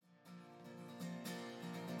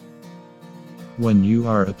When you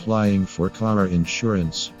are applying for car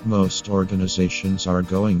insurance, most organizations are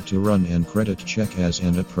going to run an credit check as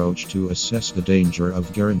an approach to assess the danger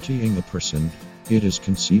of guaranteeing a person. It is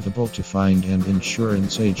conceivable to find an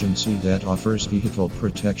insurance agency that offers vehicle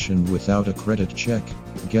protection without a credit check.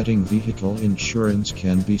 Getting vehicle insurance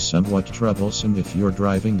can be somewhat troublesome if your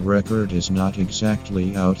driving record is not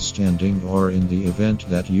exactly outstanding or in the event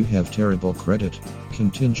that you have terrible credit.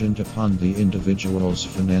 Contingent upon the individual's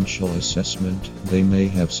financial assessment, they may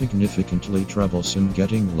have significantly troublesome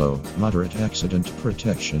getting low, moderate accident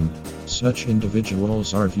protection. Such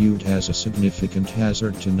individuals are viewed as a significant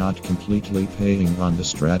hazard to not completely paying on the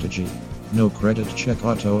strategy. No credit check.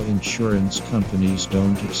 Auto insurance companies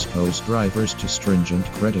don't expose drivers to stringent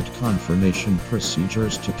credit confirmation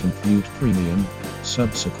procedures to compute premium.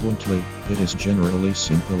 Subsequently, it is generally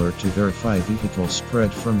simpler to verify vehicle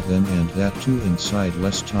spread from them and that too inside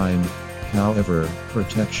less time. However,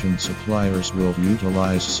 protection suppliers will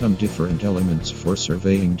utilize some different elements for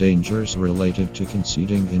surveying dangers related to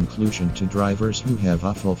conceding inclusion to drivers who have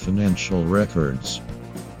awful financial records.